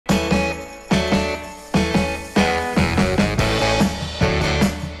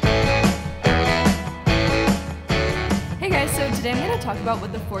talk about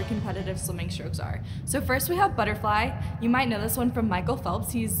what the 4 competitive swimming strokes are. So first we have butterfly. You might know this one from Michael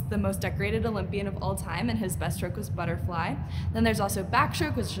Phelps. He's the most decorated Olympian of all time, and his best stroke was butterfly. Then there's also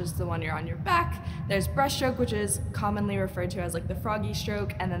backstroke, which is the one you're on your back. There's breaststroke, which is commonly referred to as like the froggy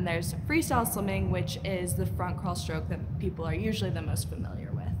stroke. And then there's freestyle swimming, which is the front crawl stroke that people are usually the most familiar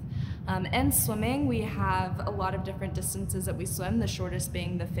with. In swimming, we have a lot of different distances that we swim, the shortest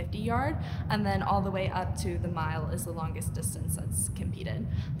being the 50-yard, and then all the way up to the mile is the longest distance that's competed.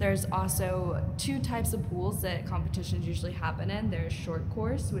 There's also 2 types of pools that competitions usually happen in. There's short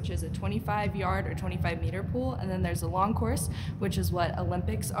course, which is a 25-yard or 25-meter pool, and then there's a long course, which is what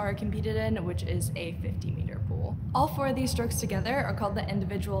Olympics are competed in, which is a 50-meter pool. All 4 of these strokes together are called the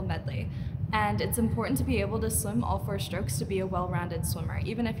individual medley. And it's important to be able to swim all 4 strokes to be a well-rounded swimmer.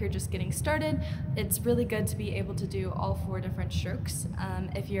 Even if you're just getting started, it's really good to be able to do all 4 different strokes.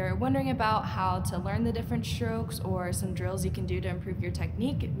 If you're wondering about how to learn the different strokes or some drills you can do to improve your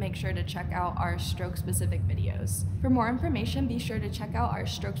technique, make sure to check out our stroke-specific videos. For more information, be sure to check out our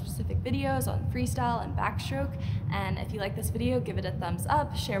stroke-specific videos on freestyle and backstroke. And if you like this video, give it a thumbs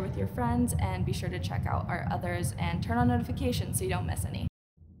up, share with your friends, and be sure to check out our others and turn on notifications so you don't miss any.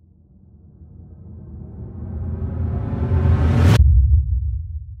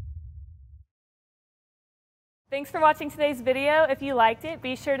 Thanks for watching today's video. If you liked it,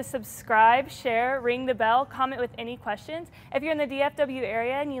 be sure to subscribe, share, ring the bell, comment with any questions. If you're in the DFW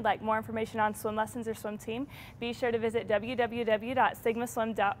area and you'd like more information on swim lessons or swim team, be sure to visit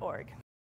www.sigmaswim.org.